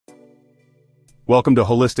Welcome to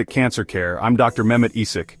Holistic Cancer Care. I'm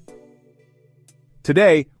Dr.MemetIsik.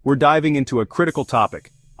 Today, we're diving into a critical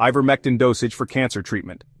topic, ivermectin dosage for cancer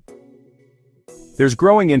treatment. There's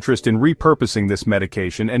growing interest in repurposing this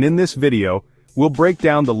medication, and in this video, we'll break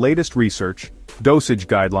down the latest research, dosage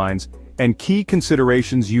guidelines, and key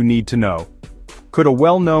considerations you need to know. Could a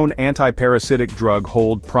well-known anti-parasitic drug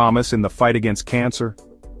hold promise in the fight against cancer?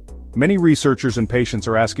 Many researchers and patients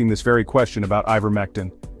are asking this very question about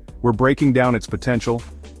ivermectin. We're breaking down its potential,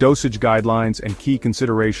 dosage guidelines, and key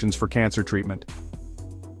considerations for cancer treatment.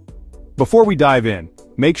 Before we dive in,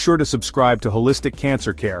 make sure to subscribe to Holistic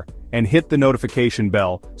Cancer Care and hit the notification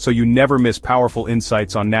bell so you never miss powerful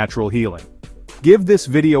insights on natural healing. Give this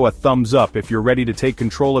video a thumbs up if you're ready to take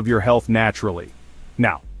control of your health naturally.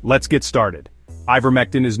 Now, let's get started.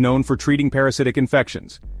 Ivermectin is known for treating parasitic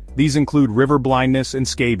infections. These include river blindness and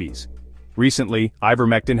scabies. Recently,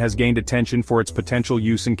 ivermectin has gained attention for its potential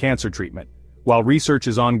use in cancer treatment. While research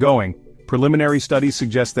is ongoing, preliminary studies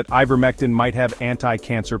suggest that ivermectin might have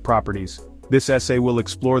anti-cancer properties. This essay will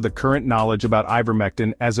explore the current knowledge about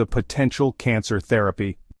ivermectin as a potential cancer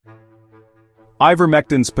therapy.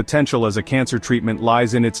 Ivermectin's potential as a cancer treatment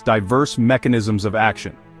lies in its diverse mechanisms of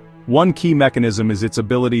action. One key mechanism is its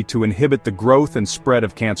ability to inhibit the growth and spread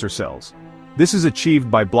of cancer cells. This is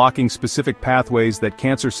achieved by blocking specific pathways that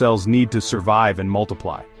cancer cells need to survive and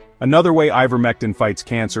multiply. Another way ivermectin fights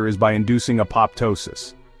cancer is by inducing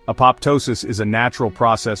apoptosis. Apoptosis is a natural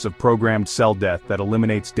process of programmed cell death that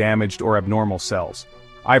eliminates damaged or abnormal cells.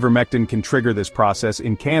 Ivermectin can trigger this process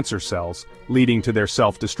in cancer cells, leading to their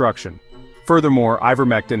self-destruction. Furthermore,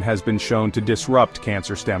 ivermectin has been shown to disrupt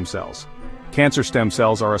cancer stem cells. Cancer stem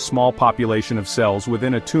cells are a small population of cells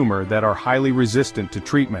within a tumor that are highly resistant to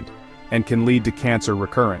treatment and can lead to cancer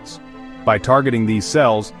recurrence. By targeting these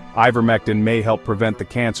cells, ivermectin may help prevent the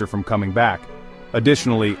cancer from coming back.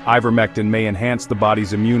 Additionally, ivermectin may enhance the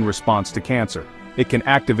body's immune response to cancer. It can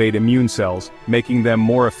activate immune cells, making them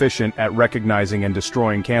more efficient at recognizing and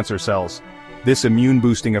destroying cancer cells. This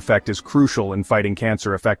immune-boosting effect is crucial in fighting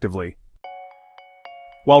cancer effectively.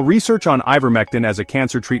 While research on ivermectin as a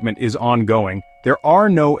cancer treatment is ongoing, there are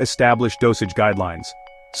no established dosage guidelines.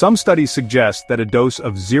 Some studies suggest that a dose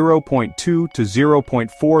of 0.2 to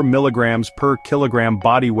 0.4 milligrams per kilogram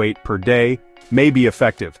body weight per day may be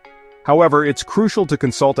effective. However, it's crucial to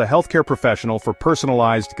consult a healthcare professional for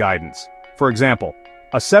personalized guidance. For example,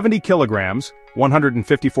 a 70 kilograms,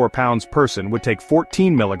 154 pounds person would take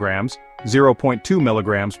 14 milligrams, 0.2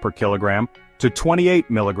 milligrams per kilogram, to 28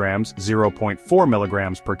 milligrams, 0.4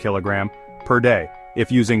 milligrams per kilogram, per day. If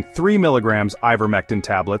using 3 milligrams ivermectin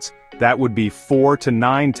tablets, that would be 4 to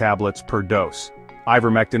 9 tablets per dose.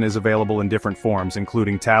 Ivermectin is available in different forms,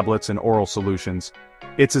 including tablets and oral solutions.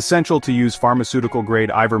 It's essential to use pharmaceutical-grade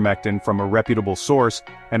ivermectin from a reputable source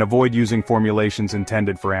and avoid using formulations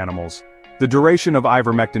intended for animals. The duration of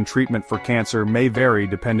ivermectin treatment for cancer may vary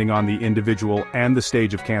depending on the individual and the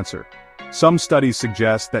stage of cancer. Some studies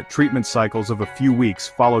suggest that treatment cycles of a few weeks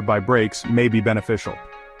followed by breaks may be beneficial.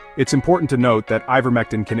 It's important to note that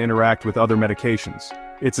ivermectin can interact with other medications.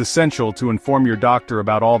 It's essential to inform your doctor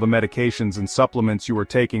about all the medications and supplements you are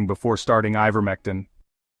taking before starting ivermectin.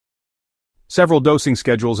 Several dosing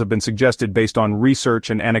schedules have been suggested based on research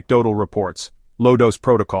and anecdotal reports. Low-dose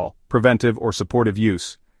protocol, preventive or supportive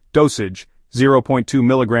use. Dosage, 0.2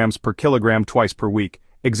 milligrams per kilogram twice per week.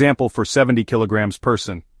 Example for 70 kilograms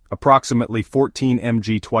person, approximately 14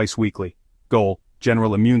 mg twice weekly. Goal,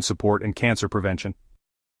 general immune support and cancer prevention.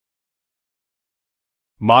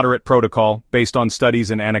 Moderate protocol, based on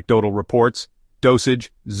studies and anecdotal reports.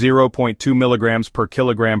 Dosage, 0.2 milligrams per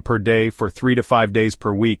kilogram per day for 3 to 5 days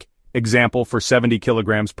per week. Example for 70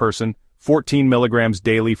 kilograms person, 14 milligrams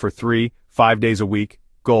daily for 3-5 days a week.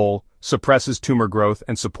 Goal, suppresses tumor growth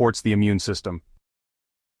and supports the immune system.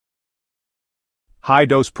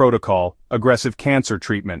 High-dose protocol, aggressive cancer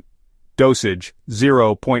treatment. Dosage,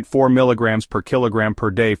 0.4 milligrams per kilogram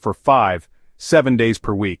per day for 5-7 days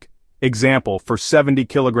per week. Example for 70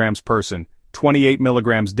 kilograms person, 28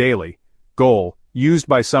 milligrams daily. Goal, used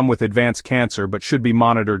by some with advanced cancer but should be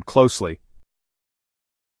monitored closely.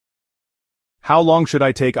 How long should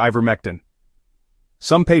I take ivermectin?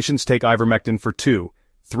 Some patients take ivermectin for 2-3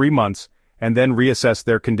 months and then reassess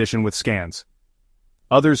their condition with scans.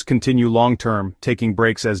 Others continue long-term, taking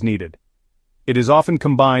breaks as needed. It is often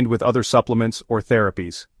combined with other supplements or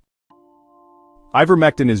therapies.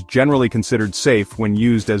 Ivermectin is generally considered safe when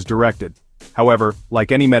used as directed. However,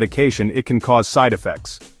 like any medication, it can cause side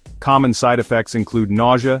effects. Common side effects include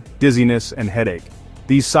nausea, dizziness, and headache.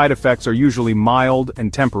 These side effects are usually mild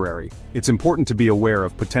and temporary. It's important to be aware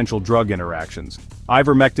of potential drug interactions.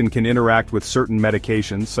 Ivermectin can interact with certain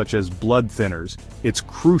medications such as blood thinners. It's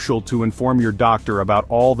crucial to inform your doctor about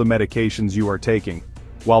all the medications you are taking.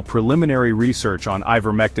 While preliminary research on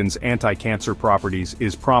ivermectin's anti-cancer properties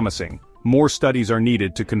is promising, more studies are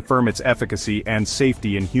needed to confirm its efficacy and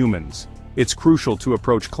safety in humans. It's crucial to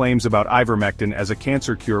approach claims about ivermectin as a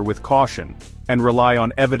cancer cure with caution, and rely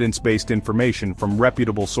on evidence-based information from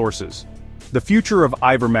reputable sources. The future of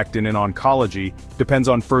ivermectin in oncology depends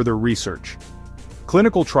on further research.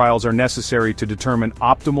 Clinical trials are necessary to determine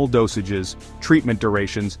optimal dosages, treatment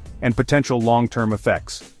durations, and potential long-term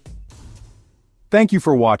effects. Thank you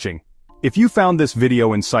for watching. If you found this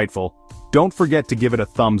video insightful, don't forget to give it a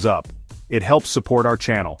thumbs up. It helps support our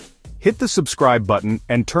channel. Hit the subscribe button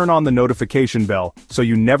and turn on the notification bell so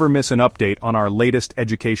you never miss an update on our latest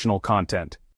educational content.